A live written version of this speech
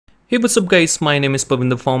Hey, what's up guys, my name is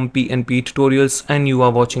Pavinder from PNP Tutorials and you are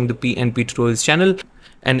watching the PNP Tutorials channel.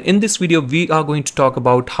 And in this video we are going to talk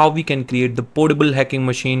about how we can create the portable hacking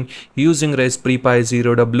machine using Raspberry Pi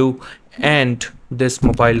Zero W and this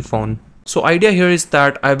mobile phone. So idea here is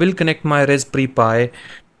that I will connect my Raspberry Pi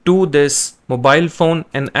to this mobile phone,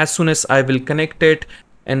 and as soon as I will connect it,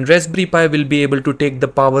 and Raspberry Pi will be able to take the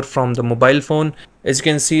power from the mobile phone. As you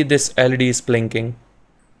can see, this LED is blinking.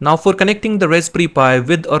 Now for connecting the Raspberry Pi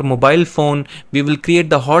with our mobile phone, we will create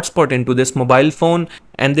the hotspot into this mobile phone,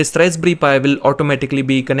 and this Raspberry Pi will automatically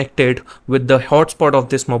be connected with the hotspot of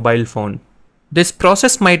this mobile phone. This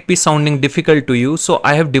process might be sounding difficult to you, so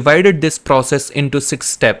I have divided this process into 6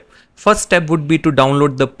 steps. First step would be to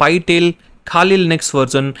download the PyTail Kali Linux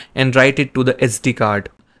version and write it to the SD card.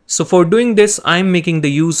 So for doing this, I am making the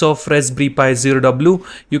use of Raspberry Pi Zero W.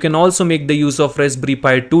 You can also make the use of Raspberry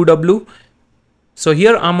Pi 2W. So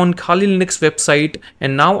here I'm on Kali Linux website,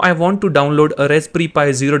 and now I want to download a Raspberry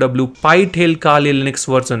Pi Zero W PyTail Kali Linux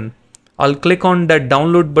version. I'll click on that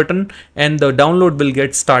download button and the download will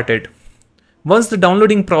get started. Once the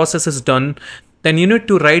downloading process is done, then you need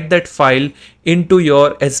to write that file into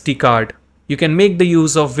your SD card. You can make the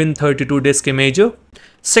use of Win32 disk imager.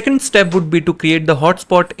 Second step would be to create the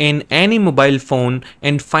hotspot in any mobile phone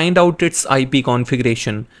and find out its IP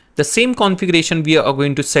configuration. The same configuration we are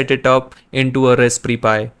going to set it up into a Raspberry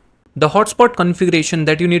Pi. The hotspot configuration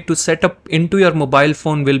that you need to set up into your mobile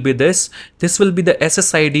phone will be this. This will be the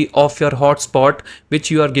SSID of your hotspot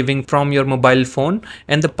which you are giving from your mobile phone,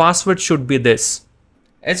 and the password should be this.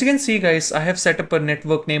 As you can see guys, I have set up a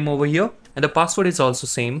network name over here and the password is also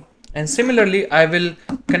same. And similarly, I will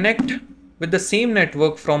connect with the same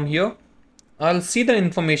network from here. I'll see the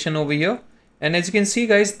information over here. And as you can see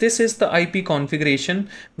guys, this is the IP configuration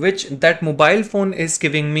which that mobile phone is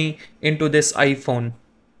giving me into this iPhone.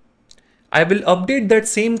 I will update that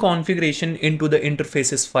same configuration into the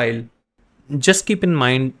interfaces file. Just keep in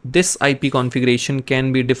mind, this IP configuration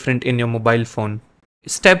can be different in your mobile phone.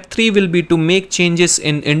 Step 3 will be to make changes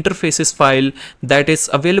in interfaces file that is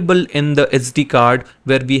available in the SD card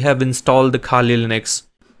where we have installed the Kali Linux.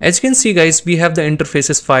 As you can see guys, we have the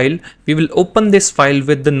interfaces file. We will open this file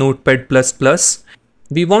with the Notepad++.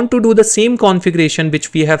 We want to do the same configuration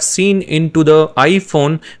which we have seen into the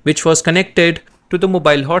iPhone which was connected to the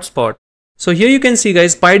mobile hotspot. So here you can see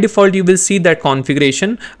guys, by default you will see that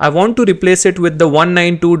configuration. I want to replace it with the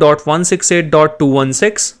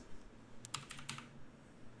 192.168.216.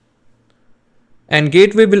 And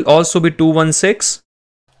gateway will also be 216.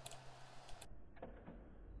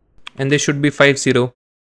 And they should be 50.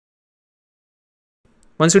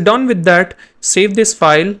 Once you're done with that, save this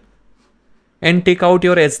file and take out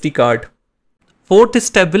your SD card. Fourth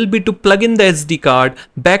step will be to plug in the SD card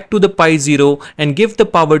back to the Pi Zero and give the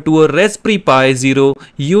power to a Raspberry Pi Zero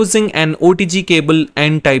using an OTG cable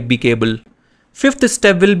and Type B cable. Fifth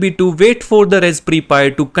step will be to wait for the Raspberry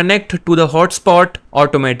Pi to connect to the hotspot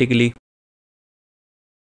automatically.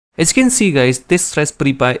 As you can see guys, this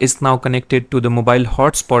Raspberry Pi is now connected to the mobile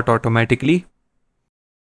hotspot automatically.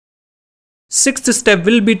 Sixth step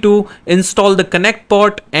will be to install the Connect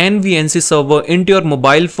port and VNC server into your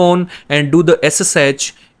mobile phone and do the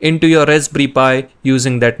SSH into your Raspberry Pi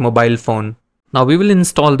using that mobile phone. Now we will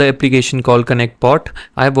install the application called Connect port.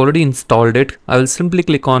 I have already installed it. I will simply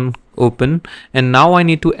click on open, and now I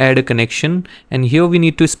need to add a connection, and here we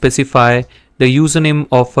need to specify the username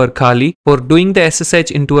of our Kali. For doing the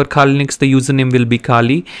SSH into our Kali Linux, the username will be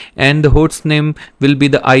Kali and the host name will be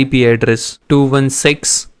the IP address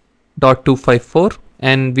 216.254,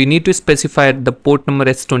 and we need to specify the port number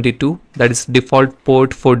as 22, that is default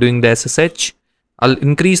port for doing the SSH. I'll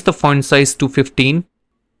increase the font size to 15.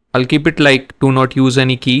 I'll keep it like do not use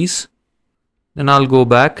any keys. Then I'll go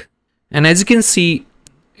back, and as you can see,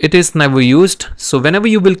 it is never used. So whenever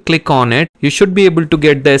you will click on it, you should be able to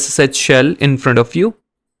get the SSH shell in front of you.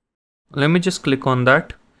 Let me just click on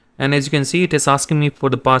that, and as you can see, it is asking me for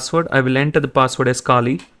the password. I will enter the password as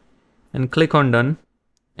Kali and click on done.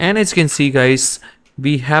 And as you can see guys,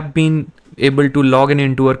 we have been able to log in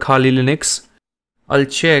into our Kali Linux. I'll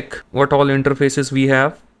check what all interfaces we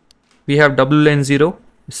have. We have WLAN 0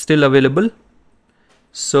 still available.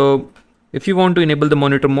 So if you want to enable the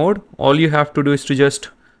monitor mode, all you have to do is to just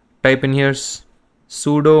type in here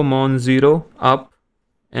sudo mon 0 up,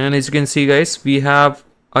 and as you can see guys, we have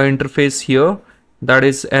our interface here that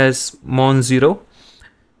is as mon 0.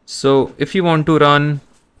 So if you want to run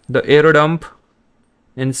the AeroDump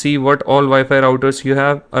and see what all Wi-Fi routers you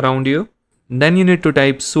have around you, then you need to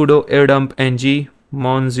type sudo AeroDump ng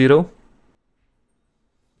mon 0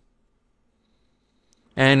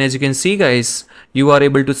 And as you can see guys, you are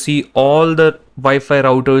able to see all the Wi-Fi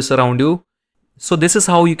routers around you. So this is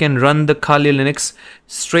how you can run the Kali Linux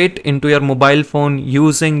straight into your mobile phone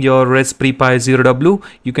using your Raspberry Pi Zero W.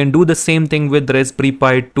 You can do the same thing with Raspberry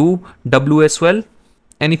Pi 2W as well.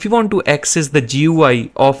 And if you want to access the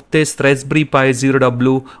GUI of this Raspberry Pi Zero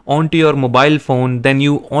W onto your mobile phone, then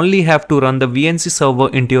you only have to run the VNC server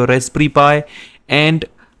into your Raspberry Pi, and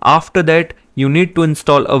after that you need to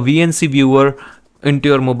install a VNC viewer into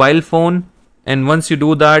your mobile phone, and once you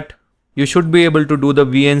do that, you should be able to do the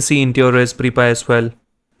VNC into your Raspberry Pi as well.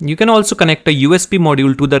 You can also connect a USB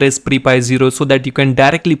module to the Raspberry Pi Zero so that you can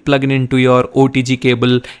directly plug it into your OTG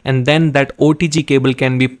cable, and then that OTG cable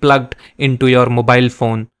can be plugged into your mobile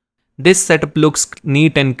phone. This setup looks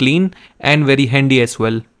neat and clean and very handy as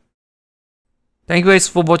well. Thank you guys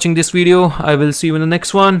for watching this video. I will see you in the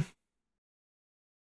next one.